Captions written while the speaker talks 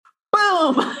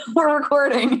boom, we're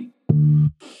recording.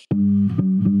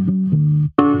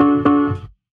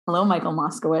 Hello, Michael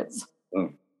Moskowitz.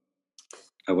 Oh,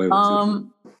 I wave with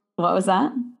two. What was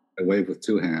that? I wave with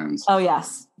two hands. Oh,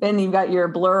 yes. And you've got your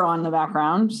blur on the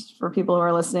background for people who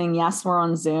are listening. Yes, we're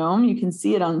on Zoom. You can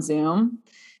see it on Zoom.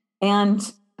 And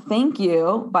thank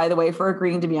you, by the way, for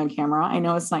agreeing to be on camera. I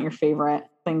know it's not your favorite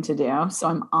thing to do, so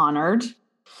I'm honored.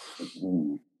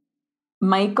 Mm.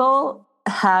 Michael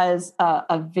has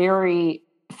a very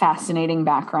fascinating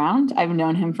background. I've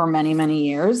known him for many, many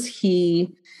years.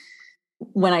 He,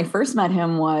 when I first met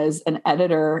him, was an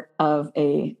editor of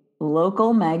a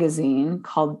local magazine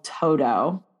called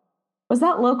Toto. Was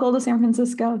that local to San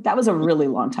Francisco? That was a really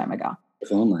long time ago.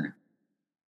 If only.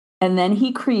 And then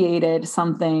he created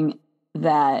something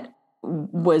that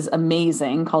was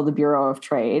amazing called the Bureau of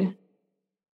Trade.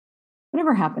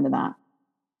 Whatever happened to that?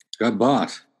 Got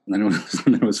bought. And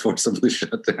then it was forcibly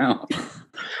shut down.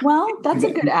 Well, that's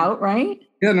a good out, right?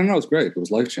 Yeah, no, it's great. It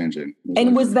was life-changing.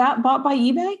 Was that bought by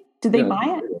eBay? Did they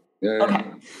buy it? Yeah. Okay.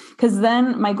 Because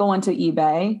then Michael went to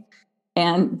eBay,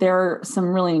 and there are some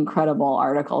really incredible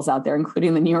articles out there,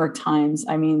 including the New York Times.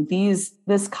 I mean,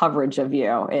 this coverage of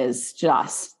you is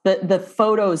just the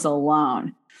photos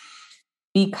alone.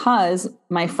 Because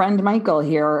my friend Michael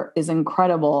here is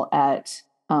incredible at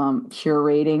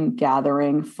curating,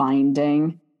 gathering,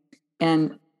 finding.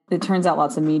 And it turns out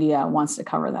lots of media wants to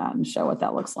cover that and show what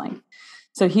that looks like.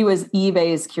 So he was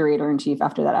eBay's curator-in-chief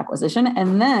after that acquisition.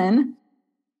 And then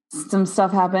some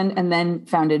stuff happened and then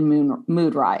founded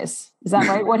Moodrise. Is that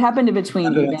right? What happened in between?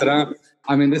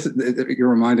 I mean, you're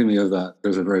reminding me of that.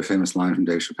 There's a very famous line from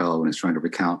Dave Chappelle when he's trying to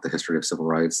recount the history of civil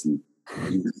rights, and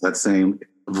that same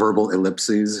verbal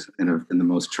ellipses in the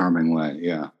most charming way.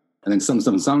 Yeah. And then some.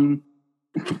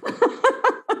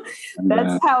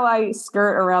 That's how I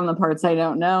skirt around the parts I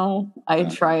don't know. I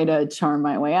try to charm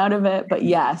my way out of it. But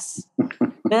yes,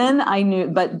 then I knew.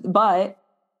 But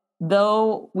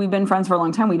though we've been friends for a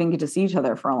long time, we didn't get to see each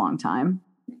other for a long time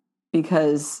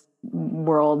because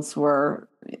worlds were,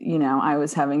 I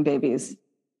was having babies.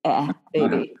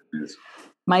 Baby.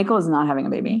 Michael is not having a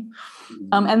baby.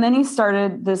 And then he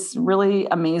started this really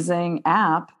amazing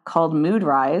app called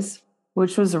Moodrise,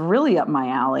 which was really up my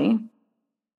alley,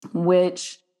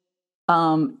 which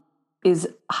is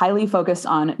highly focused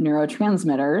on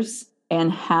neurotransmitters and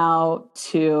how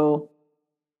to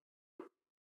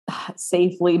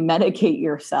safely medicate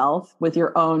yourself with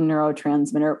your own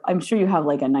neurotransmitter. I'm sure you have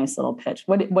like a nice little pitch.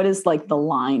 What is like the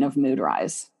line of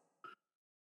Moodrise?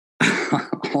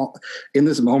 In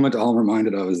this moment, all I'm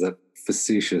reminded of is that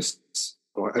facetious,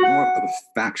 or more of a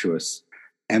factious,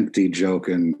 empty joke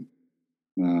in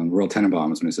Royal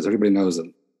Tenenbaums when he says, everybody knows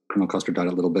that Colonel Custer died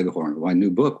at Little Bighorn. My new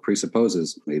book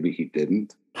presupposes maybe he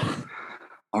didn't.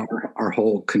 Our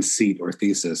whole conceit or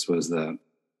thesis was that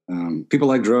people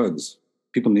like drugs.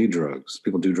 People need drugs.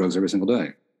 People do drugs every single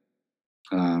day.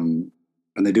 And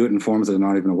they do it in forms that they're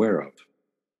not even aware of.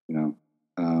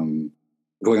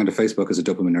 Going onto Facebook is a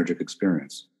dopaminergic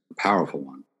experience, a powerful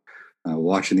one.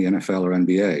 Watching the NFL or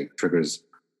NBA triggers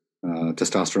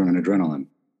testosterone and adrenaline.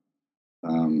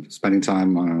 Spending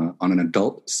time on an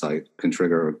adult site can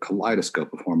trigger a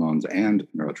kaleidoscope of hormones and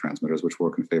neurotransmitters which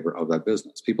work in favor of that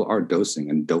business. People are dosing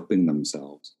and doping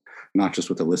themselves, not just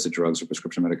with illicit drugs or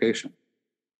prescription medication.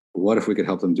 What if we could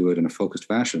help them do it in a focused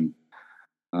fashion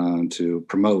to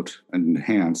promote and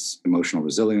enhance emotional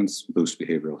resilience, boost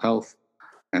behavioral health,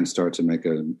 and start to make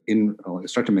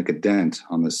a dent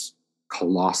on this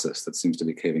colossus that seems to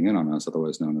be caving in on us,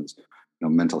 otherwise known as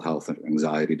mental health,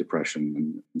 anxiety, depression,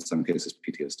 and in some cases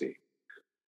PTSD.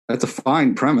 That's a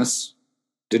fine premise,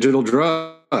 digital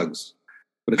drugs,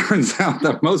 but it turns out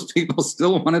that most people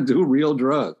still want to do real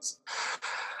drugs.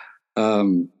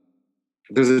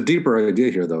 There's a deeper idea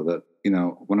here, though, that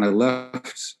when I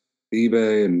left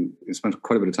eBay and spent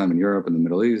quite a bit of time in Europe and the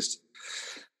Middle East,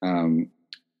 and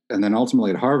then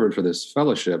ultimately at Harvard for this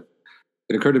fellowship,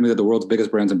 it occurred to me that the world's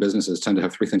biggest brands and businesses tend to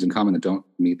have three things in common that don't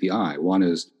meet the eye. One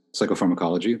is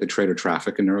psychopharmacology. They trade or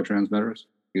traffic in neurotransmitters,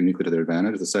 uniquely to their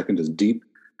advantage. The second is deep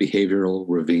behavioral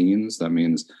ravines. That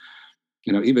means,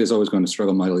 eBay is always going to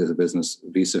struggle mightily as a business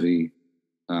vis-a-vis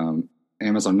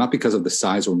Amazon, not because of the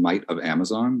size or might of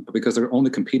Amazon, but because they're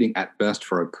only competing at best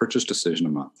for a purchase decision a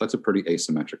month. That's a pretty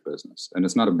asymmetric business. And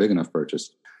it's not a big enough purchase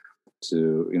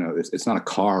to, it's not a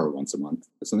car once a month.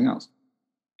 It's something else.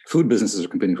 Food businesses are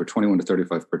competing for 21 to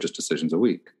 35 purchase decisions a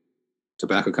week.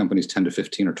 Tobacco companies 10 to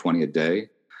 15 or 20 a day.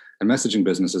 And messaging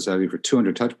businesses have you for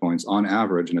 200 touch points on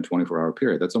average in a 24-hour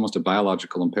period. That's almost a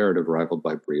biological imperative rivaled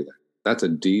by breathing. That's a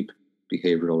deep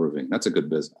behavioral ravine. That's a good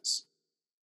business.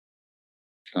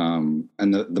 And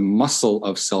the muscle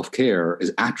of self-care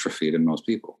is atrophied in most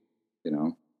people.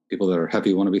 People that are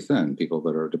heavy want to be thin. People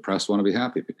that are depressed want to be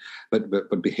happy.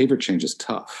 But behavior change is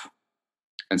tough.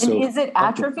 And so is it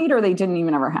atrophied, or they didn't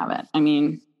even ever have it? I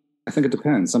mean, I think it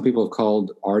depends. Some people have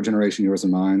called our generation, yours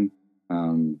and mine,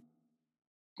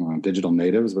 digital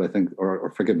natives, but I think,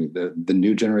 or forgive me, the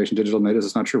new generation digital natives,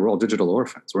 it's not true. We're all digital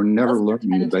orphans. We're never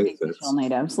learning the basics. Digital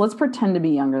natives. Let's pretend to be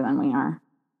younger than we are.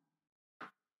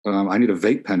 I need a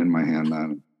vape pen in my hand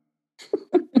then.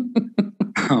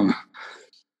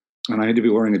 And I need to be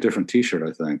wearing a different t-shirt,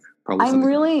 I think.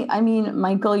 Probably.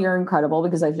 Michael, you're incredible,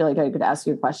 because I feel like I could ask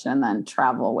you a question and then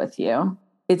travel with you.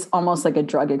 It's almost like a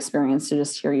drug experience to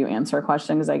just hear you answer a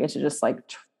question, because I get to just like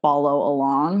follow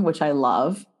along, which I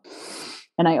love.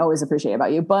 And I always appreciate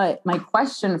about you. But my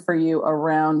question for you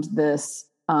around this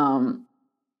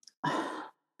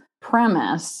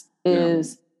premise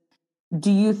is, do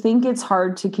you think it's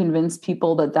hard to convince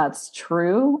people that that's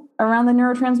true around the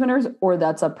neurotransmitters, or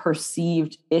that's a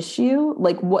perceived issue?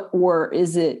 Like what, or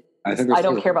is it, I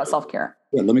don't care about self-care?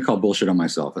 Yeah, let me call bullshit on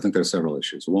myself. I think there's several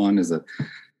issues. One is that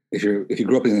if you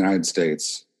grew up in the United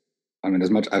States, I mean, as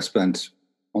much I've spent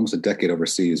almost a decade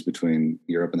overseas between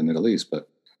Europe and the Middle East, but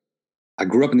I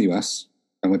grew up in the US.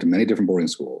 I went to many different boarding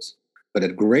schools, but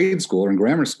at grade school or in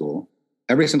grammar school,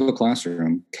 every single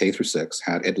classroom, K through 6,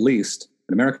 had at least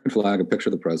an American flag, a picture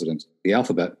of the president, the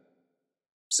alphabet,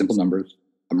 simple numbers,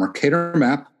 a Mercator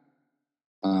map,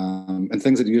 and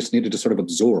things that you just needed to sort of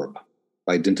absorb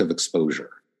by dint of exposure.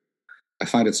 I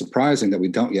find it surprising that we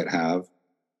don't yet have,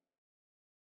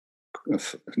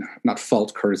 not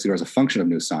fault, courtesy, or as a function of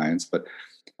new science, but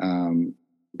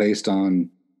based on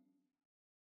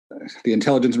the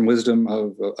intelligence and wisdom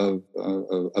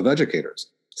of educators.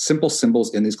 Simple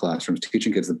symbols in these classrooms,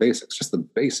 teaching kids the basics, just the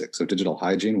basics of digital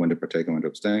hygiene, when to partake and when to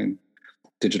abstain,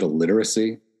 digital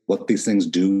literacy, what these things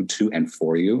do to and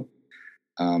for you,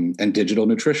 and digital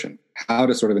nutrition, how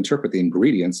to sort of interpret the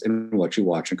ingredients in what you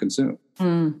watch and consume.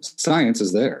 Science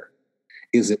is there.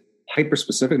 Is it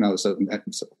hyper-specific? No, so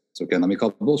again, let me call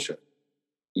it bullshit.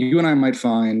 You and I might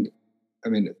find,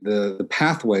 the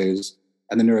pathways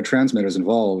and the neurotransmitters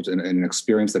involved in an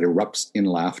experience that erupts in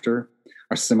laughter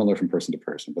are similar from person to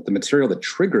person, but the material that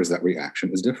triggers that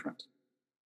reaction is different.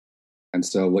 And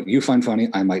so what you find funny,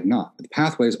 I might not. The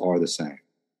pathways are the same.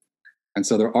 And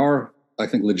so there are, I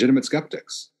think, legitimate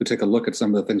skeptics who take a look at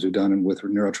some of the things we've done with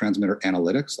neurotransmitter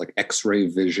analytics, like X-ray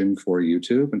vision for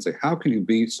YouTube, and say, how can you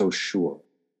be so sure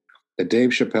that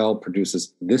Dave Chappelle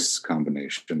produces this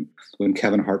combination when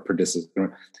Kevin Hart produces,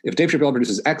 if Dave Chappelle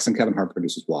produces X and Kevin Hart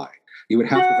produces Y? You would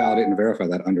have to validate and verify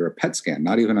that under a PET scan,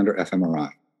 not even under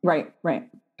fMRI. Right.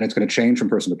 And it's going to change from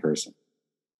person to person.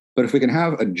 But if we can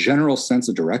have a general sense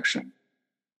of direction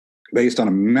based on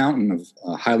a mountain of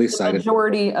highly cited... The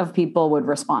majority of people would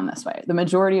respond this way. The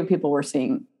majority of people we're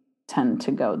seeing tend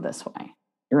to go this way.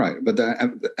 Right. But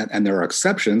and there are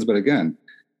exceptions, but again,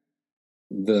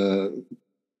 the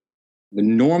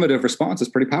normative response is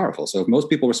pretty powerful. So if most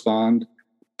people respond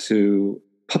to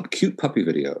cute puppy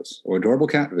videos or adorable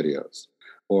cat videos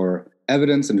or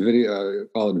evidence and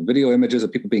video images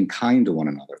of people being kind to one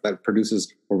another, that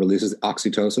produces or releases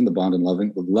oxytocin, the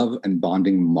love and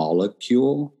bonding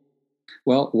molecule.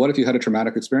 Well, what if you had a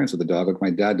traumatic experience with a dog like my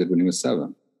dad did when he was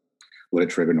 7? Would it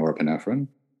trigger norepinephrine?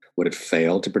 Would it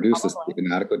fail to produce this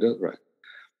inadequate dose? Right.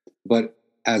 But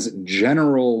as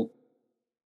general,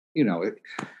 you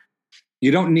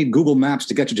don't need Google Maps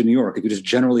to get you to New York. If you just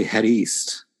generally head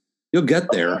east, you'll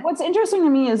get there. What's interesting to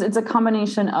me is it's a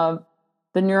combination of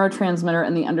the neurotransmitter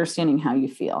and the understanding how you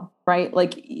feel, right?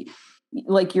 Like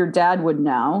your dad would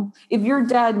know. If your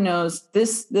dad knows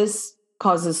this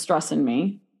causes stress in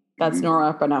me, that's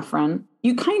norepinephrine,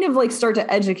 you kind of like start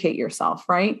to educate yourself,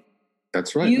 right?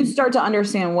 That's right. You start to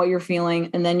understand what you're feeling,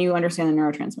 and then you understand the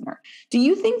neurotransmitter. Do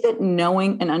you think that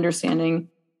knowing and understanding,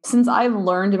 since I've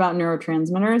learned about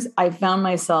neurotransmitters, I found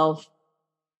myself,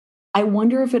 I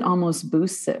wonder if it almost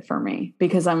boosts it for me,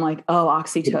 because I'm like, oh,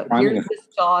 oxytocin. Here's this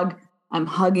dog. I'm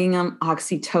hugging him.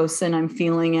 Oxytocin. I'm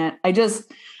feeling it.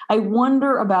 I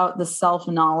wonder about the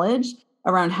self-knowledge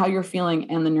around how you're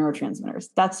feeling and the neurotransmitters.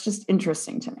 That's just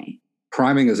interesting to me.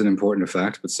 Priming is an important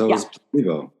effect, but so is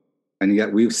placebo. And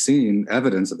yet we've seen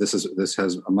evidence that this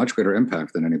has a much greater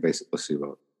impact than any basic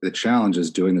placebo. The challenge is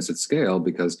doing this at scale,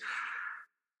 because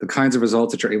the kinds of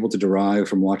results that you're able to derive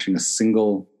from watching a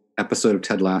single episode of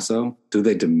Ted Lasso, do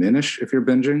they diminish if you're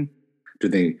binging?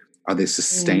 Are they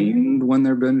sustained when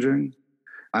they're binging?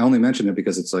 I only mention it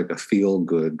because it's like a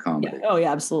feel-good comedy. Yeah. Oh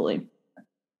yeah, absolutely.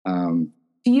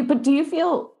 Do you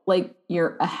feel like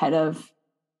you're ahead of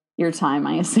your time?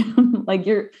 I assume like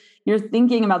you're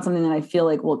thinking about something that I feel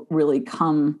like will really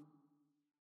come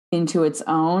into its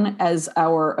own as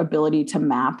our ability to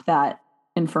map that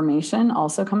information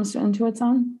also comes into its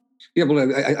own. Yeah,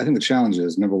 well, I think the challenge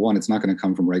is, number one, it's not going to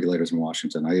come from regulators in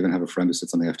Washington. I even have a friend who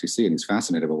sits on the FTC, and he's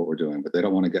fascinated by what we're doing, but they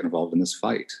don't want to get involved in this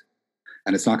fight.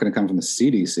 And it's not going to come from the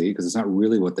CDC because it's not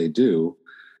really what they do.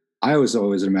 I always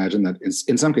imagine that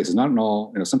in some cases, not in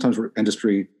all, sometimes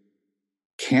industry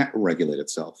can't regulate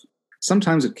itself.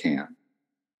 Sometimes it can.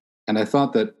 And I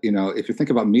thought that, if you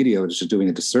think about media, it's just doing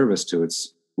a disservice to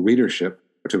its readership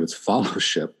or to its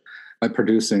followership by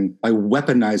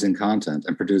weaponizing content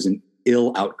and producing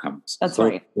ill outcomes. That's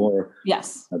right. For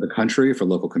the country, for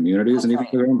local communities, and even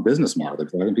for their own business model. They're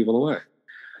driving people away.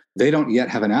 They don't yet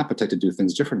have an appetite to do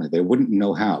things differently. They wouldn't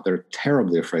know how. They're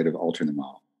terribly afraid of altering the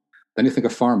model. Then you think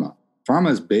of pharma. Pharma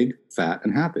is big, fat,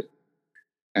 and happy.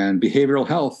 And behavioral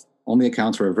health only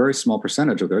accounts for a very small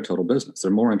percentage of their total business.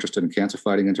 They're more interested in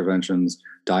cancer-fighting interventions,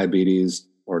 diabetes,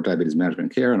 or diabetes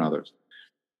management care, and others.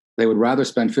 They would rather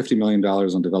spend $50 million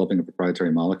on developing a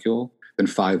proprietary molecule than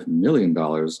 $5 million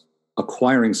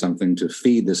acquiring something to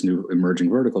feed this new emerging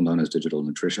vertical known as digital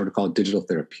nutrition, or to call it digital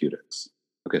therapeutics.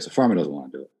 Okay, so pharma doesn't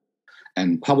want to do it.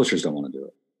 And publishers don't want to do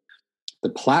it. The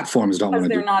platforms don't want to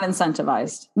do it. Because they're not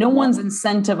incentivized. No one's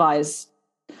incentivized.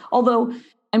 Although,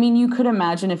 you could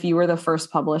imagine if you were the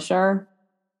first publisher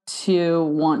to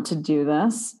want to do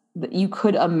this, that you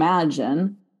could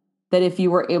imagine that if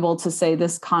you were able to say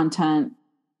this content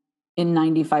in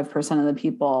 95% of the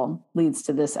people leads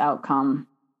to this outcome,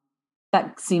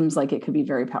 that seems like it could be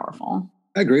very powerful.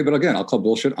 I agree, but again, I'll call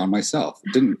bullshit on myself.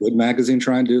 Didn't Good Magazine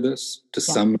try and do this to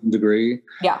some degree?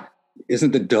 Yeah.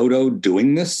 Isn't the Dodo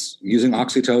doing this using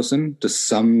oxytocin to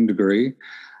some degree?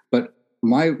 But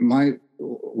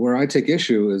where I take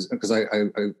issue is because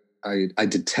I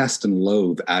detest and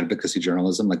loathe advocacy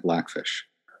journalism like Blackfish.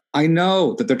 I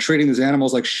know that they're treating these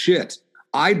animals like shit.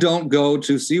 I don't go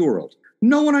to SeaWorld.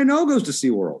 No one I know goes to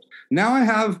SeaWorld. Now I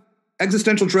have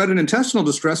existential dread and intestinal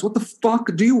distress. What the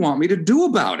fuck do you want me to do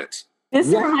about it? This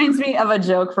reminds me of a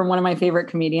joke from one of my favorite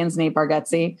comedians, Nate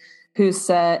Bargatze, who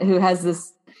has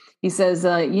this. He says,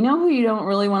 who you don't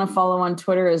really want to follow on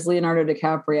Twitter is Leonardo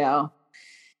DiCaprio.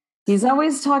 He's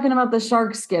always talking about the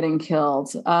sharks getting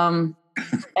killed. And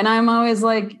I'm always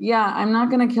like, yeah, I'm not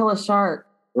going to kill a shark.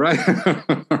 Right.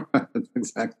 That's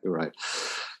exactly right.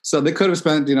 So they could have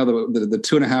spent, the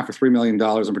 $2.5 or $3 million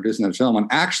in producing that film on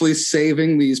actually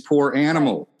saving these poor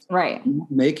animals. Right.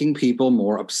 Making people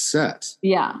more upset.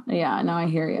 Yeah. No, I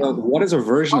hear you. So what is a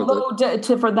version of it?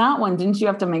 For that one, didn't you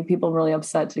have to make people really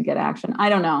upset to get action? I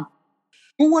don't know.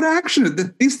 Well, what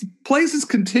action? These places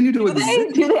continue to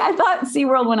exist. Do they? I thought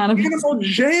SeaWorld went out of animal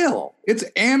jail. It's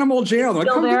animal jail.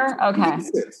 Still there? Okay.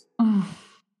 Can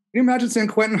you imagine San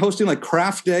Quentin hosting like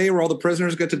Craft Day where all the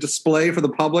prisoners get to display for the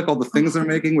public all the things they're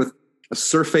making with a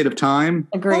surfeit of time?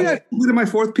 Agreed. Oh, yeah, I did my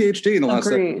fourth PhD in the last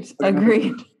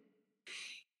Agreed.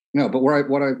 No, but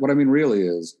what I mean really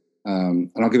is, and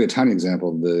I'll give you a tiny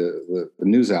example, the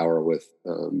NewsHour with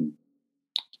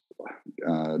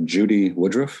Judy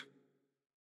Woodruff.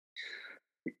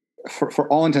 For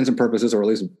all intents and purposes, or at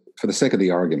least for the sake of the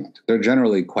argument, they're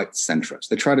generally quite centrist.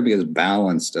 They try to be as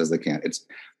balanced as they can.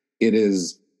 It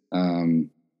is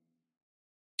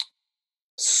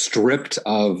stripped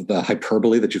of the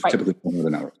hyperbole that you've typically done with a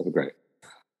network. So great.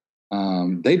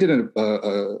 They did an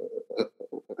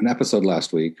episode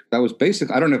last week that was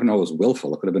basic. I don't even know it was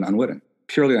willful. It could have been unwitting,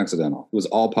 purely accidental. It was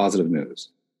all positive news.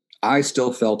 I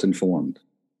still felt informed.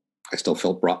 I still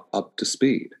felt brought up to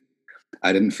speed.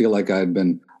 I didn't feel like I had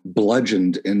been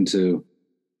bludgeoned into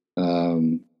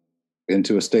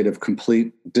a state of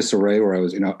complete disarray where I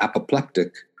was,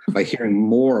 apoplectic by hearing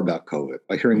more about COVID,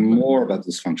 by hearing more about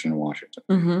dysfunction in Washington.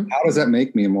 Mm-hmm. How does that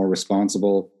make me a more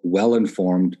responsible,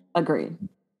 well-informed, agreed,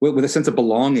 with a sense of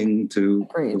belonging to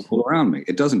the people around me?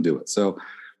 It doesn't do it. So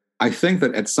I think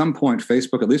that at some point,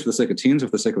 Facebook, at least for the sake of teens, or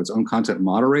for the sake of its own content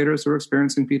moderators who are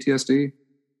experiencing PTSD,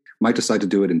 might decide to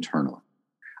do it internally.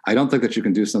 I don't think that you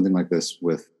can do something like this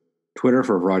with Twitter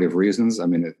for a variety of reasons.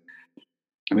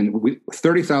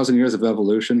 30,000 years of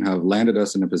evolution have landed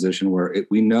us in a position where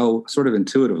we know sort of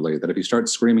intuitively that if you start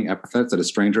screaming epithets at a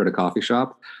stranger at a coffee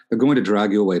shop, they're going to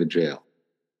drag you away to jail.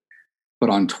 But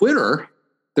on Twitter,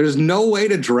 there's no way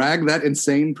to drag that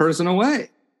insane person away.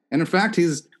 And in fact,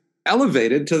 he's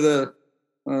elevated to the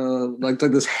like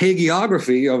this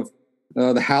hagiography of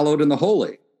the hallowed and the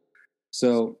holy.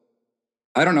 So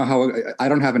I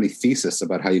don't have any thesis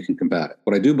about how you can combat it.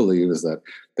 What I do believe is that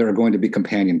there are going to be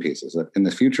companion pieces that in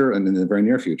the future and in the very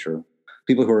near future,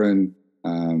 people who are in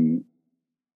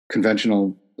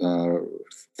conventional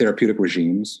therapeutic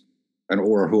regimes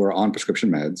or who are on prescription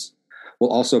meds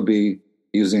will also be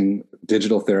using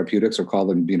digital therapeutics, or call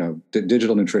them,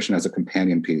 digital nutrition as a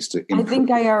companion piece to improve. I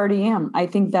think I already am. I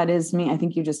think that is me. I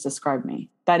think you just described me.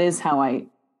 That is how I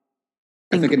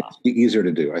think it needs to be easier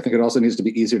to do. I think it also needs to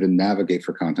be easier to navigate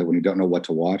for content when you don't know what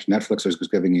to watch. Netflix is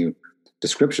giving you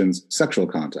descriptions, sexual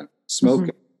content, smoking.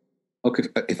 Mm-hmm. Okay,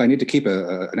 if I need to keep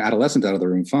an adolescent out of the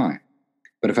room, fine.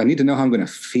 But if I need to know how I'm going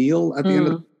to feel at the end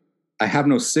of the, I have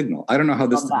no signal. I don't know how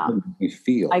this makes me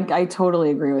feel. I totally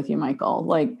agree with you, Michael.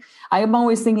 Like, I'm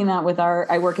always thinking that with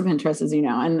I work at Pinterest, as you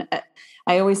know, and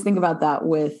I always think about that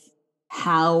with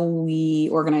how we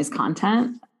organize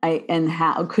content. And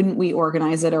how couldn't we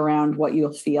organize it around what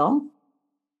you'll feel?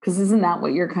 Because isn't that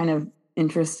what you're kind of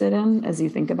interested in as you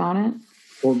think about it?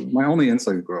 Well, my only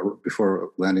insight before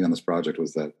landing on this project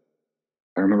was that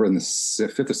I remember in the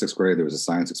 5th or 6th grade, there was a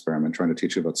science experiment trying to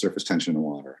teach you about surface tension in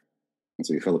water. And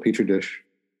so you fill a Petri dish,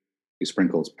 you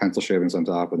sprinkle pencil shavings on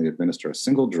top, and you administer a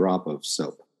single drop of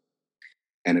soap.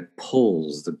 And it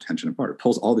pulls the tension apart. It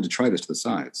pulls all the detritus to the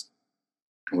sides.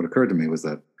 And what occurred to me was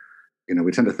that,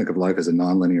 we tend to think of life as a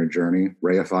nonlinear journey,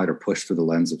 reified or pushed through the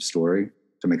lens of story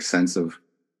to make sense of,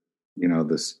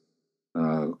 this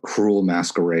cruel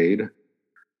masquerade.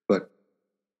 But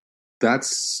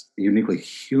that's uniquely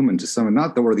human to some. And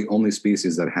not that we're the only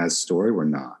species that has story. We're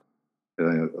not.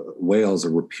 Whales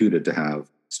are reputed to have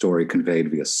story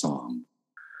conveyed via song.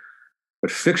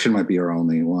 But fiction might be our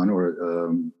only one,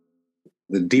 or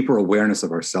the deeper awareness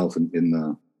of ourselves in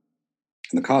the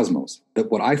cosmos. That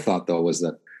what I thought, though, was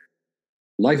that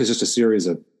life is just a series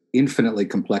of infinitely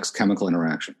complex chemical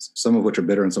interactions, some of which are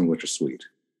bitter and some of which are sweet,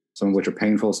 some of which are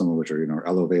painful, some of which are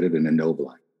elevated and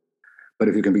ennobling. But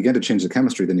if you can begin to change the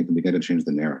chemistry, then you can begin to change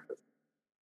the narrative.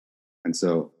 And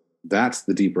so that's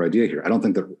the deeper idea here. I don't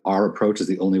think that our approach is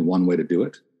the only one way to do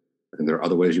it. I think there are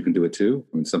other ways you can do it too.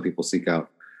 I mean, some people seek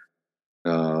out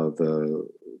the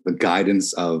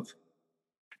guidance of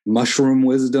mushroom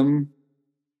wisdom.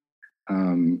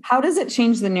 How does it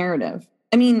change the narrative?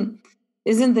 I mean,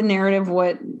 isn't the narrative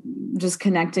what just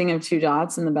connecting of two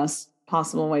dots in the best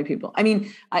possible way people? I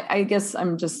mean, I guess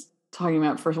I'm just talking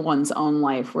about for one's own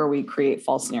life where we create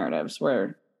false narratives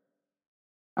where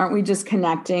aren't we just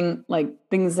connecting like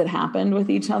things that happened with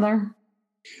each other?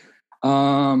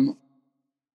 I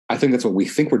think that's what we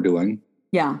think we're doing.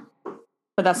 Yeah,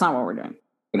 but that's not what we're doing.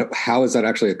 But how is that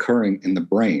actually occurring in the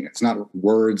brain? It's not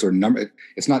words or number.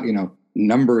 It's not,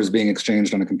 numbers being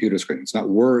exchanged on a computer screen. It's not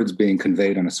words being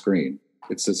conveyed on a screen.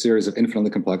 It's a series of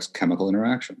infinitely complex chemical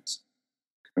interactions.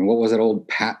 And what was that old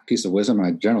pat piece of wisdom? And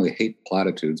I generally hate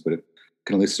platitudes, but it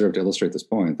can at least serve to illustrate this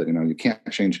point that, you can't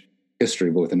change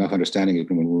history, but with enough understanding, you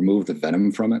can remove the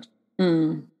venom from it.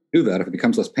 Do that. If it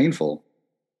becomes less painful,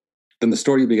 then the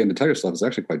story you begin to tell yourself is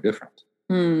actually quite different.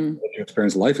 Your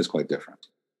experience life is quite different.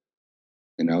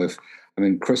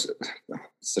 Chris, it's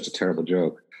such a terrible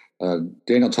joke.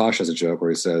 Daniel Tosh has a joke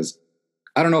where he says,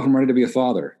 I don't know if I'm ready to be a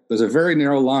father. There's a very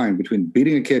narrow line between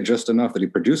beating a kid just enough that he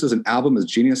produces an album as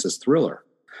genius as Thriller,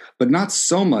 but not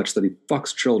so much that he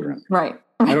fucks children. Right.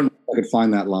 I don't know if I could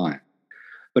find that line.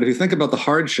 But if you think about the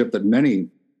hardship that many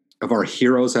of our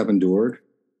heroes have endured,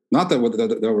 not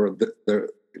that they're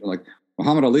like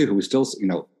Muhammad Ali, who we still,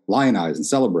 lionize and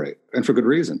celebrate, and for good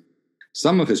reason.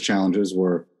 Some of his challenges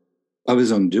were of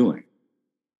his own doing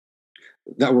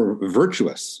that were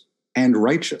virtuous and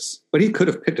righteous, but he could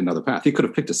have picked another path. He could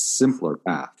have picked a simpler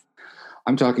path.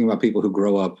 I'm talking about people who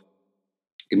grow up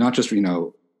not just,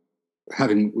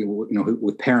 having,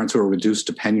 with parents who are reduced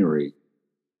to penury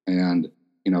and,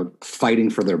 fighting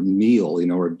for their meal,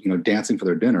 or, dancing for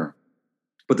their dinner,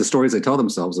 but the stories they tell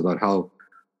themselves about how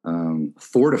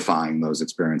fortifying those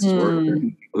experiences were,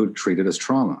 who treat it as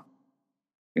trauma,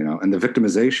 and the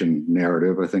victimization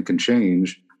narrative, I think, can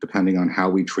change depending on how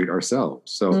we treat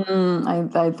ourselves. So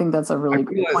I think that's a really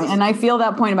good point. And I feel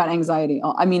that point about anxiety.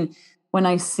 I mean, when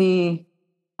I see,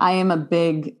 I am a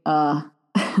big advocate,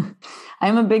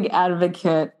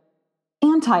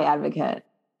 anti-advocate.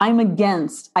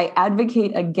 I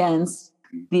advocate against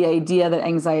the idea that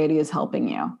anxiety is helping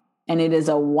you. And it is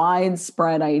a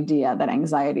widespread idea that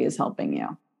anxiety is helping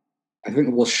you. I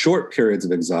think, short periods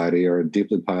of anxiety are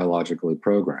deeply biologically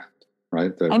programmed,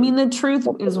 right? The truth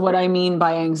is what I mean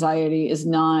by anxiety is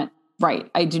not right.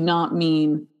 I do not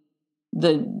mean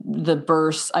the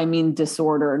burst. I mean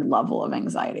disordered level of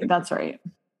anxiety. That's right.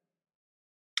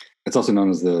 It's also known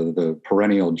as the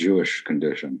perennial Jewish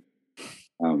condition.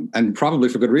 And probably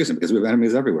for good reason, because we have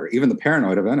enemies everywhere. Even the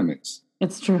paranoid have enemies.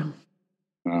 It's true.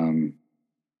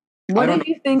 What do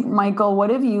you think, Michael?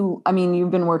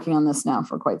 You've been working on this now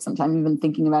for quite some time. You've been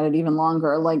thinking about it even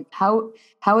longer. Like how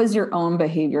has your own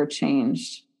behavior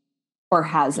changed or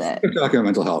has it? We're talking about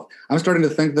mental health. I'm starting to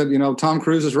think that, Tom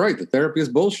Cruise is right, that therapy is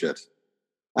bullshit.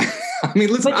 I mean,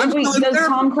 listen, does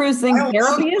Tom Cruise think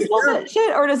therapy is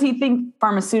bullshit, or does he think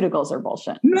pharmaceuticals are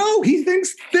bullshit? No, he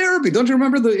thinks therapy. Don't you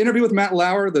remember the interview with Matt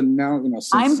Lauer?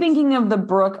 I'm thinking of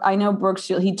I know Brooke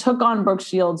Shields. He took on Brooke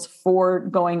Shields for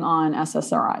going on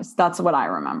SSRIs. That's what I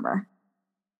remember.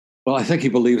 Well, I think he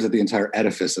believes that the entire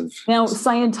edifice of... Now,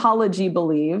 Scientology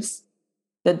believes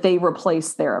that they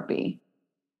replace therapy.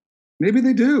 Maybe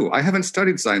they do. I haven't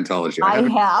studied Scientology. I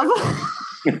have.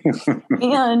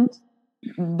 And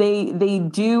they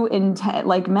do,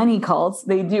 like many cults,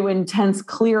 they do intense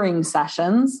clearing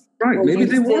sessions. Right. Maybe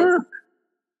they were.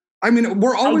 I mean,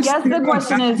 we're always... I guess the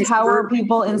question is, how are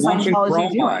people in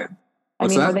Scientology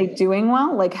doing? Are they doing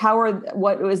well? Like,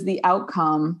 what was the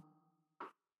outcome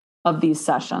of these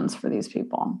sessions for these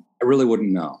people? I really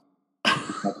wouldn't know.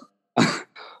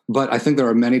 But I think there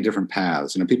are many different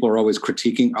paths. People are always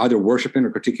critiquing, either worshiping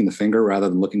or critiquing the finger rather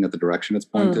than looking at the direction it's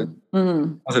pointed.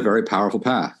 That's a very powerful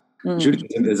path.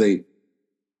 Judaism is a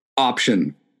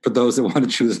option for those that want to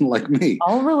choose, like me.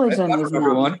 All religion is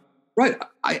everyone. Right.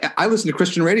 I listen to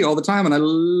Christian radio all the time, and I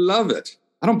love it.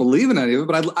 I don't believe in any of it,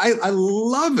 but I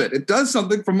love it. It does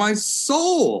something for my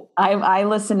soul. I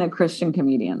listen to Christian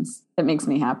comedians. It makes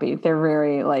me happy. They're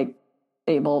very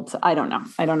able to. I don't know.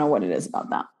 I don't know what it is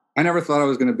about that. I never thought I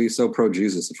was going to be so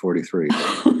pro-Jesus at 43.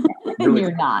 Really,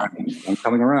 you're not. I'm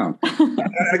coming around. And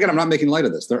again, I'm not making light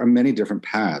of this. There are many different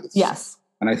paths. Yes.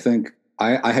 And I think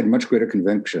I had much greater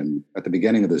conviction at the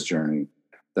beginning of this journey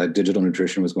that digital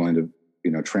nutrition was going to,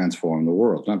 transform the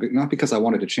world. Not because I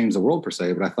wanted to change the world per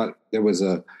se, but I thought there was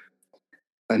an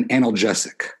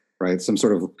analgesic, right? Some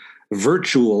sort of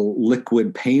virtual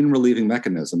liquid pain relieving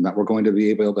mechanism that we're going to be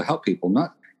able to help people,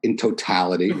 not in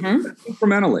totality, but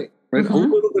incrementally. Right? A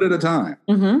little bit at a time.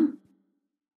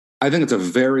 I think it's a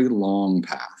very long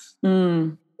path.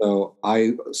 So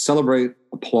I celebrate,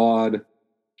 applaud,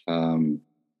 and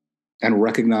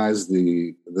recognize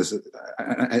this.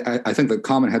 I think the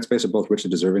common headspace are both richly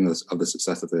deserving of the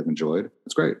success that they've enjoyed.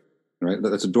 It's great, right?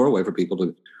 That's a doorway for people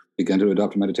to begin to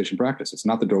adopt a meditation practice. It's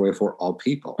not the doorway for all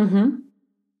people.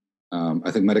 I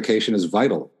think medication is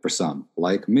vital for some,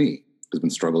 like me, who's been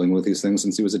struggling with these things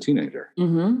since he was a teenager.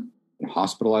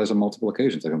 Hospitalized on multiple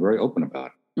occasions. I'm very open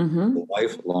about it. A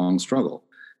lifelong struggle.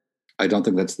 I don't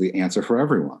think that's the answer for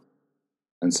everyone.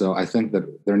 And so I think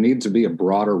that there needs to be a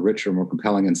broader, richer, more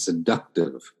compelling and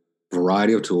seductive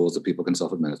variety of tools that people can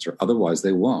self-administer. Otherwise,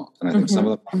 they won't. And I think some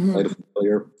of them play to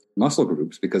familiar muscle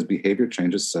groups because behavior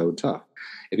change is so tough.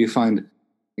 If you find,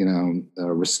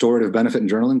 a restorative benefit in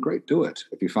journaling, great, do it.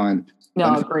 If you find...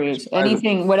 No, agreed.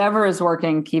 Anything, whatever is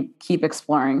working, keep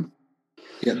exploring.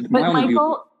 Yeah, but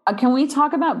Michael... Can we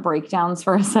talk about breakdowns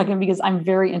for a second? Because I'm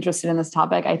very interested in this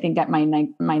topic. I think at my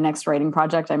next writing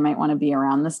project, I might want to be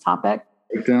around this topic.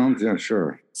 Breakdowns? Yeah,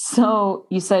 sure. So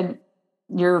you said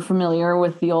you're familiar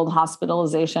with the old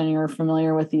hospitalization. You're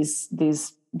familiar with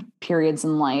these periods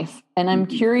in life. And I'm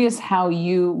curious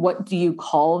what do you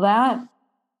call that?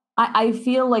 I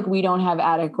feel like we don't have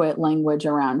adequate language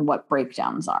around what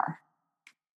breakdowns are.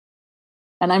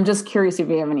 And I'm just curious if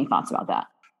you have any thoughts about that.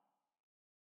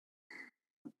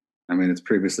 I mean, it's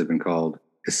previously been called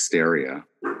hysteria.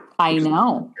 I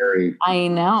know. I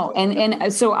know.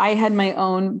 And so I had my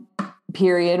own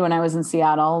period when I was in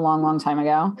Seattle a long, long time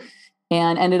ago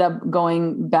and ended up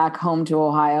going back home to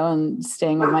Ohio and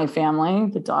staying with my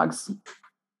family. The dog's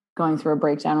going through a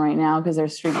breakdown right now because they're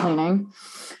street cleaning.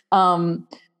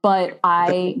 But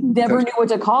I never knew what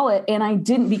to call it.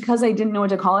 And because I didn't know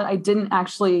what to call it, I didn't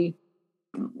actually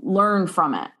learn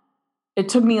from it. It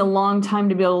took me a long time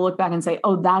to be able to look back and say,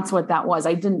 oh, that's what that was.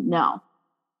 I didn't know.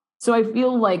 So I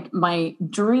feel like my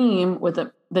dream with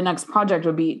the next project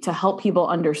would be to help people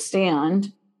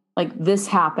understand, like, this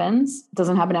happens. It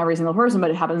doesn't happen to every single person,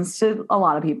 but it happens to a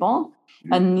lot of people.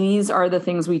 And these are the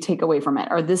things we take away from it,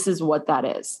 or this is what that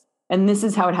is. And this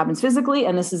is how it happens physically.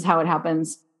 And this is how it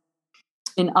happens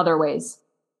in other ways.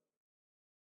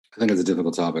 I think it's a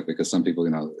difficult topic because some people,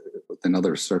 within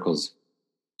other circles,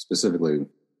 specifically,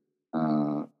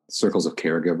 circles of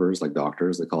caregivers like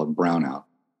doctors, they call it brownout,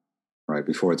 right?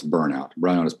 Before it's burnout.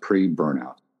 Brownout is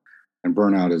pre-burnout. And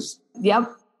burnout is...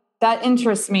 Yep. That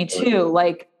interests me too.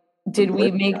 Like, did we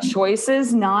make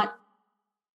choices not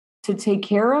to take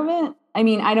care of it? I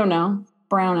mean, I don't know.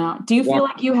 Brownout. Do you feel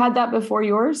like you had that before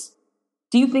yours?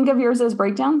 Do you think of yours as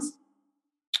breakdowns?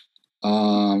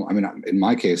 I mean, in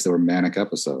my case, there were manic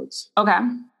episodes. Okay.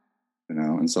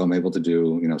 And so I'm able to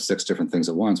do, 6 different things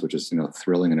at once, which is,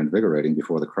 thrilling and invigorating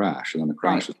before the crash. And then the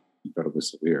crash is incredibly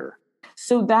severe.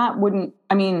 So that wouldn't,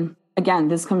 I mean, again,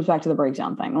 this comes back to the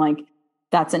breakdown thing. Like,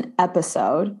 that's an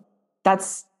episode.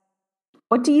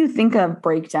 what do you think of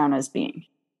breakdown as being?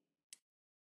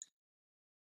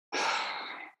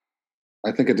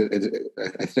 I think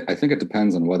it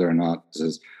depends on whether or not this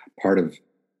is part of,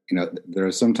 there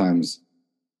are sometimes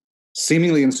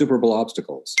seemingly insuperable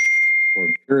obstacles or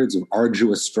periods of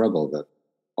arduous struggle that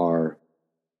are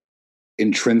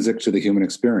intrinsic to the human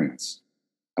experience,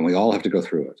 and we all have to go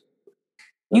through it.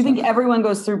 You think everyone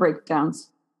goes through breakdowns?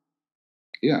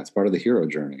 Yeah, it's part of the hero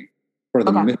journey, part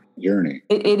of the myth journey.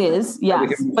 It is,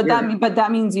 yes, but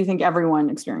that means you think everyone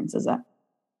experiences it.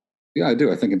 Yeah, I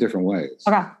do. I think in different ways.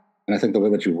 Okay. And I think the way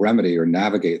that you remedy or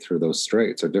navigate through those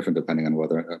straits are different depending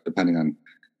on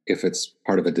if it's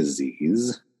part of a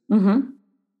disease,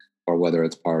 or whether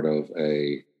it's part of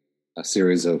a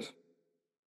series of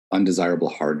undesirable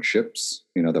hardships,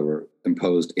 that were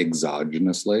imposed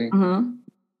exogenously.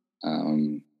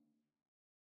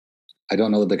 I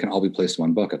don't know that they can all be placed in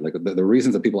one bucket. Like the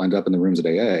reasons that people end up in the rooms at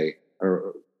AA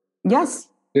are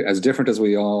as different as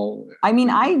we all. I mean,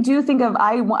 I do think of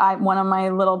one of my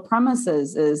little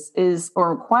premises is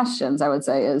or questions I would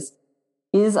say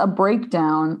is a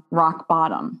breakdown rock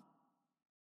bottom?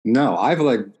 No, I've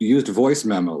used voice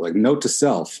memo, note to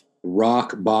self,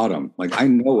 rock bottom. I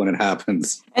know when it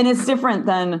happens, and it's different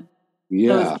than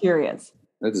those periods.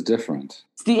 It's different.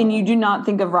 And you do not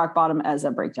think of rock bottom as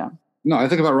a breakdown? No, I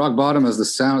think about rock bottom as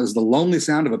the lonely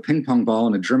sound of a ping pong ball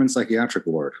in a German psychiatric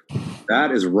ward. That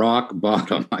is rock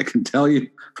bottom. I can tell you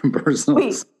from personal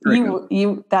experience.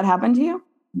 You that happened to you?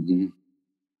 Mm-hmm.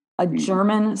 A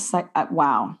German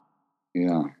wow.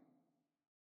 Yeah.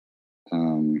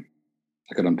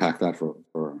 I could unpack that for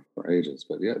ages,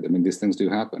 but yeah, I mean, these things do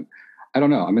happen. I don't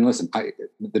know. I mean, listen,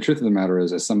 the truth of the matter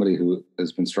is, as somebody who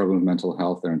has been struggling with mental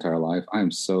health their entire life, I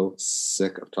am so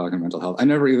sick of talking mental health. I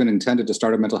never even intended to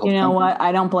start a mental health company. What?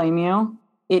 I don't blame you.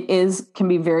 It can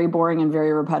be very boring and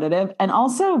very repetitive and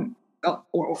also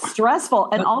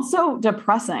stressful and also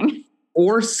depressing.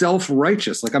 Or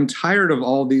self-righteous. I'm tired of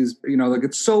all these,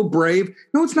 it's so brave.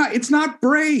 No, it's not. It's not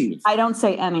brave. I don't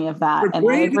say any of that.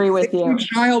 And I agree with you. A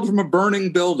child from a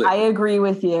burning building. I agree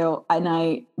with you.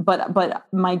 But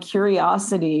my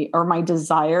curiosity or my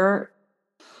desire,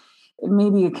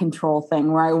 maybe a control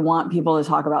thing where I want people to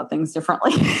talk about things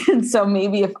differently. And so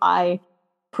maybe if I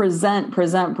present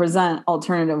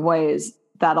alternative ways,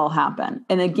 that'll happen.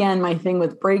 And again, my thing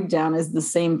with breakdown is the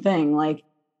same thing.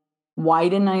 Why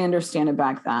didn't I understand it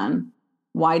back then?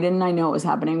 Why didn't I know it was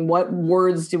happening? What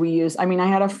words do we use? I mean, I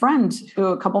had a friend who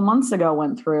a couple months ago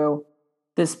went through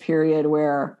this period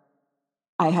where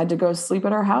I had to go sleep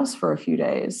at her house for a few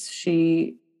days.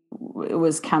 It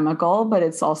was chemical, but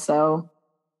it's also,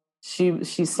 she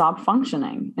stopped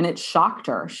functioning and it shocked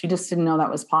her. She just didn't know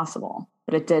that was possible,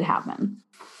 but it did happen.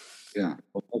 Yeah.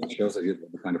 Well, it shows that you're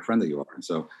the kind of friend that you are. And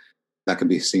so that can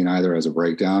be seen either as a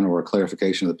breakdown or a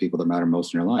clarification of the people that matter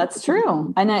most in your life. That's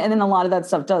true. And then a lot of that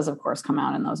stuff does, of course, come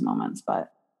out in those moments.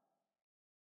 But,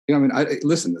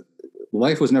 listen,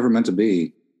 life was never meant to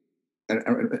be, and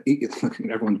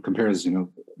everyone compares,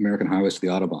 American highways to the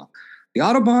Autobahn. The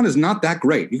Autobahn is not that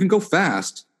great. You can go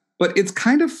fast, but it's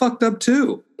kind of fucked up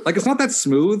too. It's not that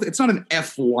smooth. It's not an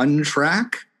F1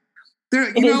 track.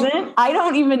 Isn't? I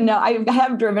don't even know. I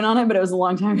have driven on it, but it was a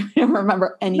long time ago. I don't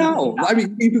remember anything. No, I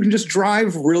mean, you can just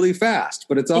drive really fast,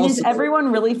 but it's also... Is everyone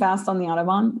really fast on the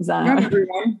Autobahn? Is that not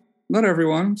everyone? Not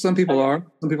everyone. Some people are.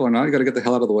 Some people are not. You got to get the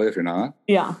hell out of the way if you're not.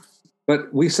 Yeah.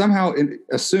 But we somehow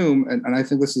assume, and I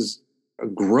think this is a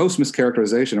gross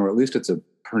mischaracterization, or at least it's a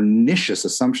pernicious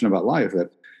assumption about life,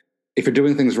 that if you're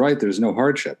doing things right, there's no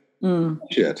hardship.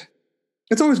 Shit.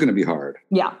 It's always going to be hard.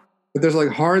 Yeah. But there's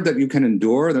hard that you can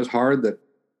endure. There's hard that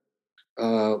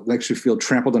makes you feel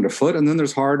trampled underfoot. And then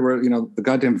there's hard where, the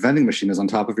goddamn vending machine is on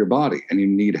top of your body and you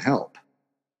need help.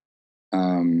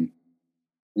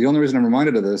 The only reason I'm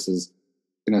reminded of this is,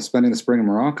 spending the spring in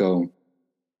Morocco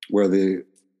where the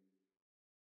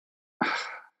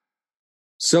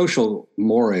social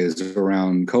mores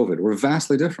around COVID were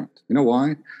vastly different. You know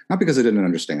why? Not because they didn't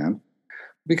understand,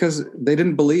 because they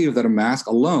didn't believe that a mask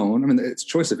alone, it's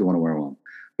choice if you want to wear one,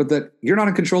 but that you're not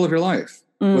in control of your life.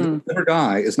 Whether you live or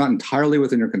die is not entirely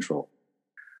within your control.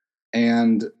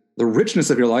 And the richness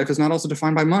of your life is not also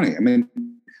defined by money.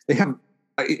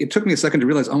 It took me a second to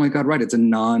realize, oh my God, right, it's a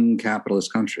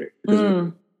non-capitalist country.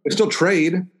 Because there's still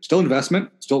trade, still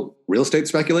investment, still real estate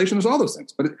speculation, there's all those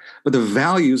things. But the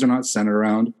values are not centered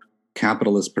around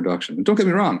capitalist production. And don't get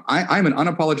me wrong, I'm an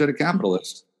unapologetic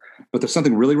capitalist, but there's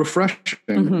something really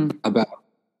refreshing about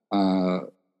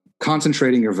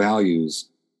concentrating your values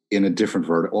in a different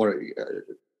vertical, or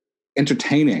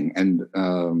entertaining and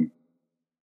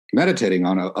meditating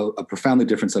on a profoundly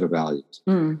different set of values.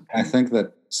 I think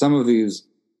that some of these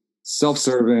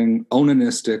self-serving,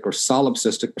 onanistic, or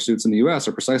solipsistic pursuits in the US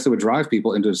are precisely what drive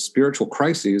people into spiritual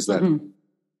crises that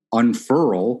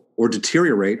unfurl or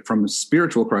deteriorate from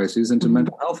spiritual crises into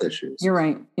mental health issues. You're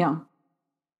right. Yeah.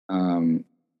 And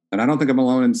I don't think I'm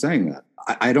alone in saying that.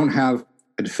 I don't have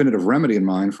a definitive remedy in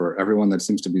mind for everyone that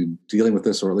seems to be dealing with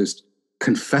this, or at least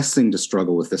confessing to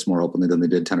struggle with this more openly than they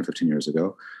did 10 or 15 years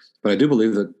ago. But I do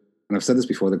believe that, and I've said this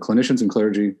before, that clinicians and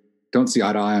clergy don't see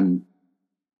eye to eye on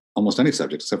almost any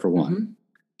subject except for one: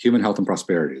 human health and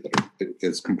prosperity. That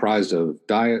it's comprised of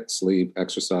diet, sleep,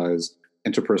 exercise,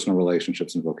 interpersonal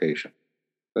relationships, and vocation.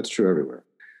 That's true everywhere.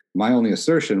 My only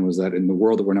assertion was that in the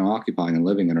world that we're now occupying and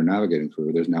living in or navigating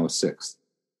through, there's now a sixth,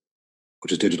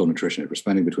 which is digital nutrition. If we're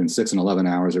spending between 6 and 11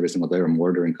 hours every single day or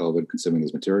more during COVID consuming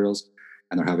these materials,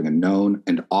 and they're having a known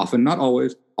and often, not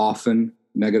always, often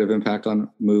negative impact on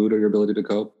mood or your ability to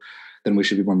cope, then we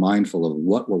should be more mindful of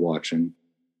what we're watching,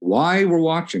 why we're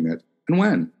watching it, and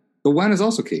when. The when is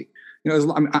also key. You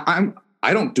know,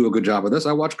 I don't do a good job of this.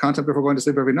 I watch content before going to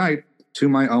sleep every night to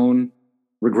my own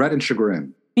regret and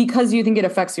chagrin. Because you think it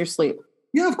affects your sleep.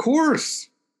 Yeah, of course.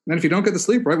 And if you don't get the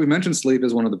sleep right, we mentioned sleep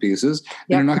as one of the pieces.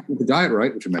 And you're not getting the diet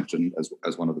right, which we mentioned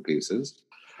as one of the pieces.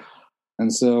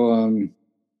 And so,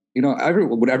 you know,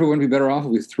 would everyone be better off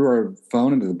if we threw our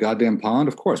phone into the goddamn pond?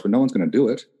 Of course, but no one's going to do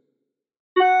it.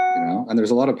 You know, and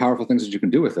there's a lot of powerful things that you can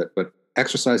do with it, but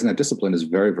exercising that discipline is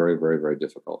very, very, very, very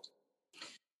difficult.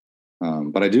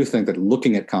 But I do think that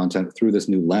looking at content through this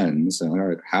new lens, and all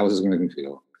right, how is this going to make me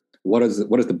feel? What is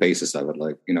the basis of it?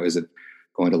 Like, you know, is it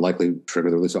going to likely trigger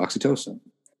the release of oxytocin,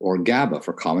 or GABA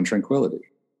for calm and tranquility,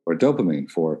 or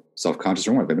dopamine for self-conscious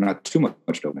reward, maybe not too much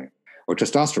dopamine, or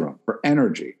testosterone for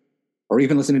energy, or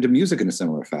even listening to music in a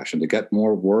similar fashion to get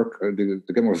more work, or to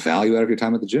get more value out of your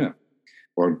time at the gym,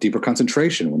 or deeper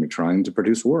concentration when you're trying to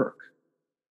produce work.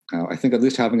 I think at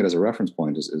least having it as a reference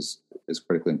point is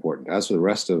critically important. As for the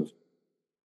rest of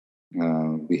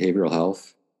behavioral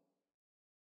health,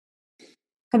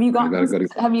 have you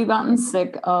gotten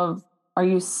sick of? Are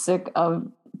you sick of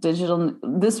digital?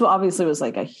 This obviously was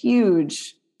like a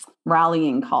huge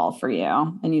rallying call for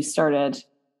you, and you started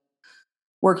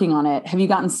working on it. Have you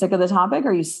gotten sick of the topic, or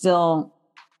are you still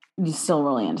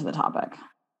really into the topic,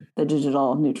 the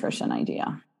digital nutrition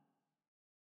idea?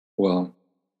 Well,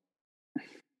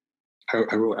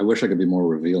 I wish I could be more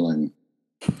revealing,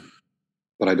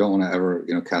 but I don't want to ever,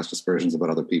 you know, cast aspersions about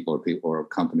other people or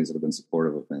companies that have been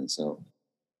supportive of me. So,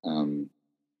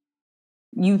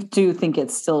 you do think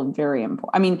it's still very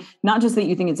important. I mean, not just that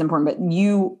you think it's important, but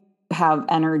you have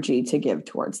energy to give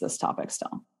towards this topic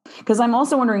still. Because I'm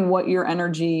also wondering what your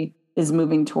energy is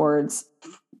moving towards,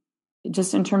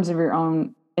 just in terms of your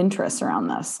own interests around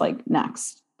this, like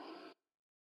next.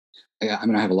 Yeah, I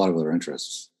mean, I have a lot of other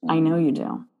interests. I know you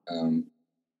do.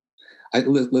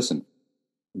 Listen,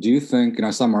 do you think, you know,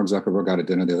 I saw Mark Zuckerberg out at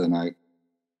dinner the other night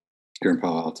here in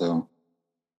Palo Alto,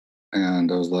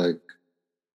 and I was like,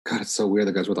 God, it's so weird.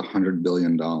 The guy's worth $100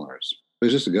 billion. But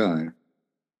he's just a guy.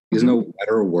 He's no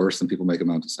better or worse than people make him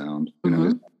out to sound. You know,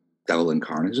 he's devil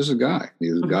incarnate. He's just a guy.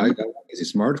 He's a guy. Is he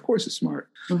smart? Of course he's smart.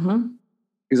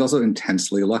 He's also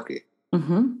intensely lucky.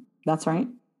 That's right.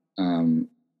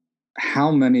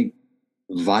 How many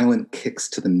violent kicks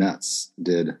to the nuts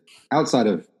did, outside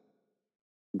of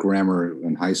grammar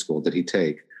in high school, did he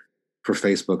take for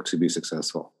Facebook to be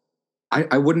successful?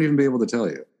 I wouldn't even be able to tell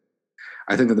you.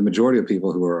 I think that the majority of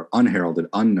people who are unheralded,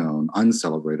 unknown,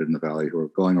 uncelebrated in the Valley, who are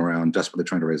going around desperately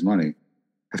trying to raise money,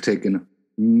 have taken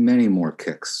many more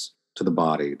kicks to the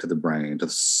body, to the brain, to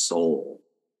the soul.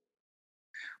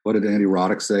 What did Andy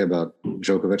Roddick say about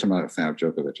Djokovic? I'm not a fan of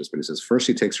Djokovic's, but he says, first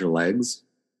he takes your legs,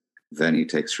 then he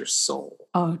takes your soul.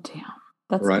 Oh, damn.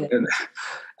 That's right. Good. And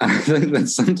I think that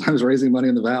sometimes raising money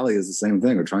in the Valley is the same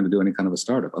thing, or trying to do any kind of a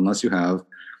startup, unless you have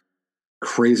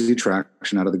crazy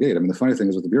traction out of the gate. I mean, the funny thing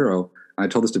is with the Bureau, and I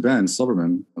told this to Ben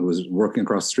Silverman, who was working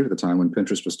across the street at the time when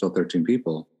Pinterest was still 13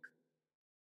 people.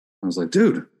 I was like,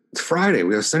 dude, it's Friday.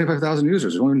 We have 75,000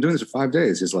 users. We've only been doing this for 5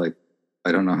 days. He's like,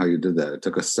 I don't know how you did that. It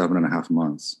took us 7.5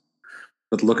 months.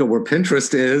 But look at where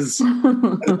Pinterest is.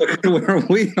 Look at where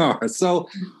we are. So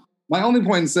my only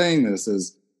point in saying this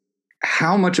is,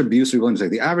 how much abuse are you willing to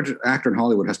take? The average actor in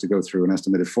Hollywood has to go through an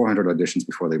estimated 400 auditions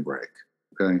before they break.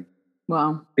 Okay.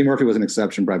 Wow. Eddie Murphy was an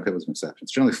exception. Brad Pitt was an exception.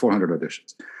 It's generally 400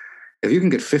 auditions. If you can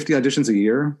get 50 auditions a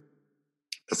year,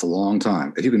 that's a long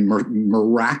time. If you can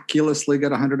miraculously get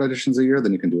 100 auditions a year,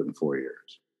 then you can do it in 4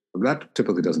 years. But that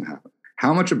typically doesn't happen.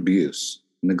 How much abuse,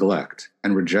 neglect,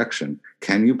 and rejection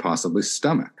can you possibly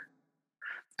stomach?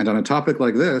 And on a topic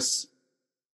like this,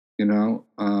 you know,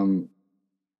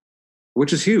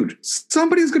 which is huge,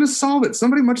 somebody's going to solve it.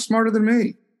 Somebody much smarter than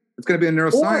me. It's going to be a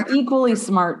neuroscience. Or equally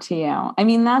smart to you. I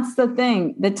mean, that's the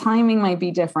thing. The timing might be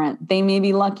different. They may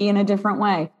be lucky in a different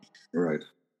way. You're right.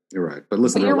 You're right. But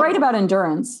listen, you're right about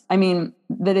endurance. I mean,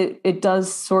 that it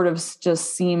does sort of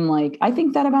just seem like, I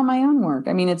think that about my own work.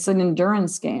 I mean, it's an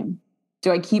endurance game.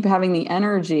 Do I keep having the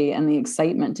energy and the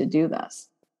excitement to do this?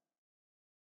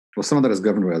 Well, some of that is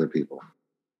governed by other people.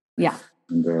 Yeah.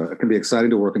 And it can be exciting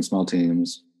to work in small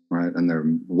teams, right? And they're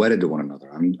wedded to one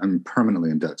another. I'm permanently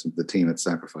in debt to the team that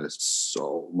sacrificed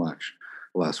so much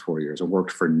the last 4 years. I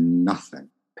worked for nothing,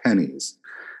 pennies,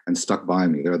 and stuck by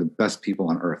me. They're the best people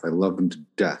on earth. I love them to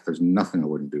death. There's nothing I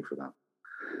wouldn't do for them.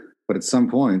 But at some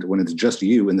point, when it's just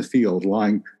you in the field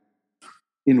lying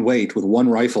in wait with one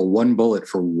rifle, one bullet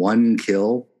for one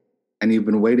kill, and you've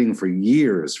been waiting for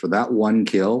years for that one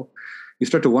kill, you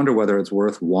start to wonder whether it's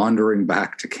worth wandering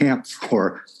back to camp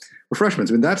for refreshments.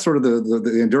 I mean, that's sort of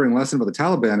the enduring lesson about the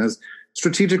Taliban is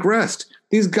strategic rest.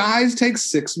 These guys take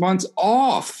 6 months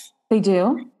off. They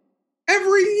do?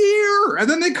 Every year, and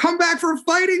then they come back for a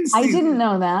fighting season. I didn't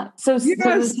know that. So, yes.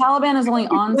 So the Taliban is only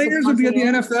on 6 months. Players would be at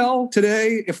the NFL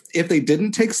today if they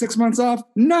didn't take 6 months off.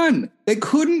 None. They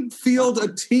couldn't field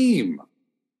a team.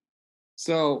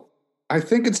 So I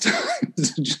think it's time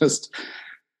to just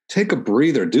take a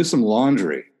breather, do some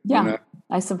laundry. Yeah, you know?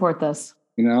 I support this.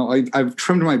 You know, I've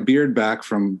trimmed my beard back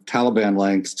from Taliban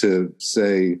lengths to,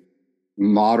 say,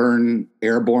 modern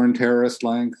airborne terrorist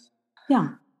length. Yeah.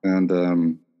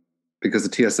 And because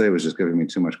the TSA was just giving me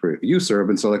too much grief. You, sir, have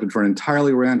been selected for an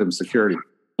entirely random security.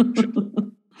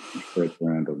 It's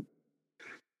random.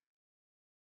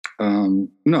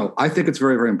 No, I think it's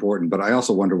very, very important, but I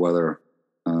also wonder whether,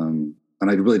 and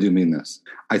I really do mean this,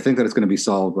 I think that it's going to be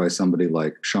solved by somebody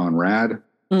like Sean Rad,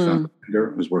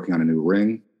 who's working on a new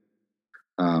ring,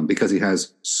 because he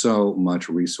has so much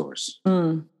resource.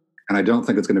 And I don't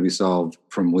think it's going to be solved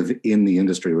from within the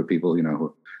industry with people, you know,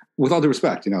 who, with all due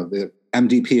respect, you know, the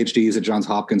MD, PhDs at Johns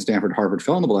Hopkins, Stanford, Harvard,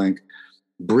 fill in the blank,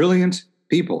 brilliant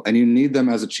people, and you need them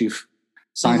as a chief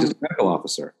scientist medical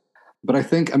officer. But I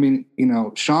think, I mean, you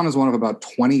know, Sean is one of about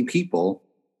 20 people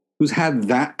who's had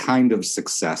that kind of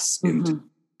success.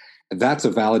 That's a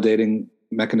validating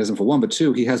mechanism for one, but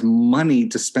two, he has money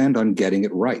to spend on getting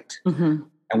it right. And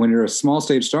when you're a small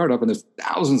stage startup and there's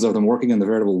thousands of them working in the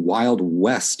veritable wild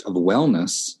west of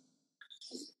wellness,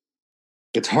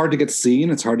 it's hard to get seen.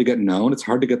 It's hard to get known. It's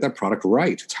hard to get that product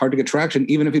right. It's hard to get traction,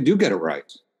 even if you do get it right.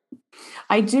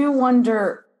 I do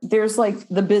wonder, there's like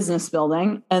the business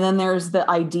building and then there's the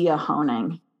idea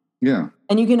honing. Yeah.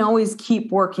 And you can always keep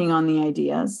working on the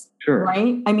ideas. Sure.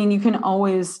 Right? I mean, you can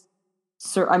always,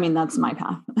 I mean, that's my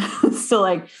path. So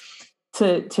like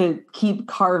to keep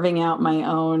carving out my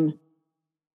own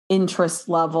interest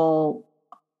level,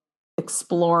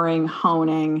 exploring,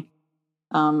 honing,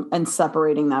 and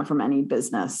separating that from any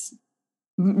business,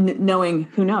 knowing,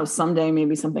 who knows, someday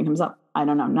maybe something comes up. I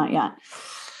don't know, not yet.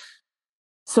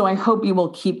 So I hope you will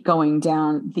keep going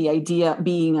down the idea,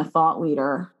 being a thought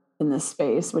leader in this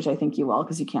space, which I think you will,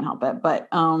 because you can't help it. But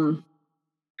I'm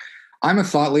a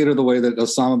thought leader the way that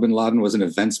Osama bin Laden was an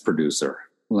events producer.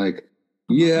 Like,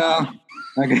 yeah.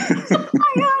 I'm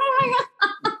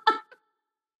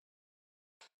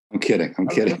kidding. I'm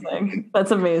kidding.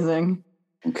 That's amazing.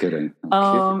 I'm kidding.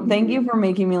 Thank you for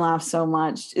making me laugh so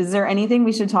much. Is there anything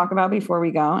we should talk about before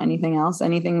we go? Anything else?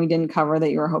 Anything we didn't cover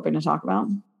that you were hoping to talk about?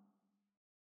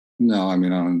 No, I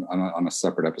mean, on a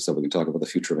separate episode, we can talk about the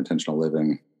future of intentional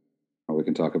living, or we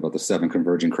can talk about the 7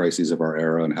 converging crises of our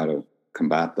era and how to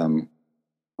combat them.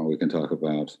 Or we can talk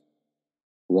about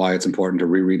why it's important to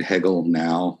reread Hegel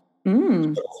now,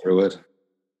 go through it.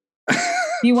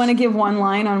 You want to give one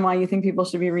line on why you think people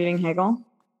should be reading Hegel?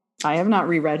 I have not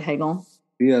reread Hegel.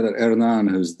 Yeah, that Hernan,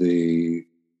 who's the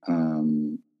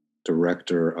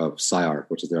director of SciArc,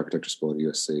 which is the architecture school at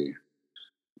USC,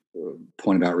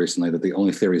 pointed out recently that the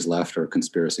only theories left are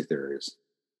conspiracy theories.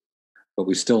 But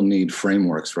we still need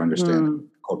frameworks for understanding the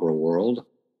corporal world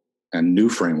and new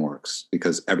frameworks,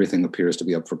 because everything appears to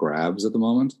be up for grabs at the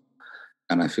moment.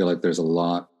 And I feel like there's a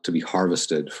lot to be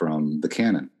harvested from the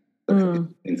canon that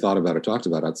being thought about or talked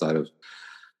about outside of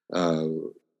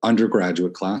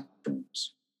undergraduate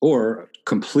classrooms or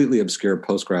completely obscure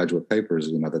postgraduate papers,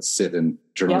 you know, that sit in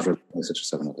journals written by 6 or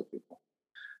 7 other people.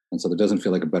 And so there doesn't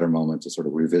feel like a better moment to sort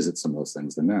of revisit some of those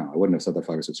things than now. I wouldn't have said that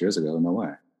 5 or 6 years ago, no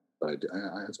way. But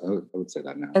I would say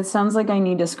that now. It sounds like I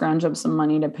need to scrounge up some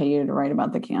money to pay you to write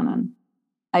about the canon.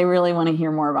 I really want to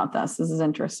hear more about this. This is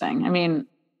interesting. I mean,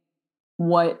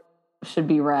 what should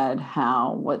be read?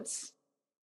 How? What's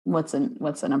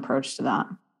an approach to that?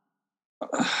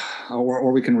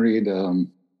 Or we can read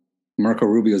Marco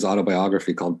Rubio's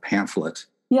autobiography called Pamphlet,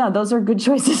 Yeah, those are good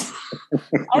choices.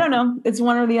 I don't know. It's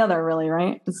one or the other, really,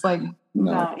 right? It's like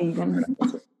not even.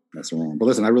 That's wrong. But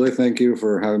listen, I really thank you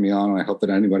for having me on. I hope that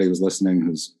anybody who's listening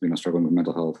who's struggling with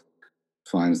mental health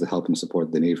finds the help and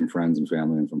support they need from friends and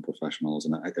family and from professionals.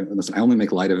 And listen, I only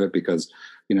make light of it because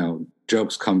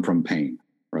jokes come from pain,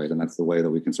 right? And that's the way that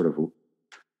we can sort of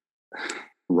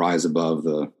rise above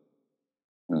the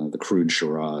crude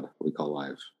charade we call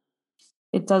life.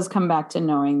 It does come back to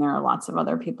knowing there are lots of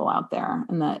other people out there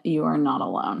and that you are not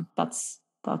alone. That's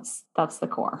the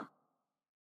core.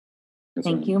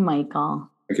 Thank you, Michael.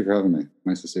 Thank you for having me.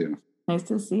 Nice to see you. Nice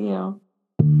to see you.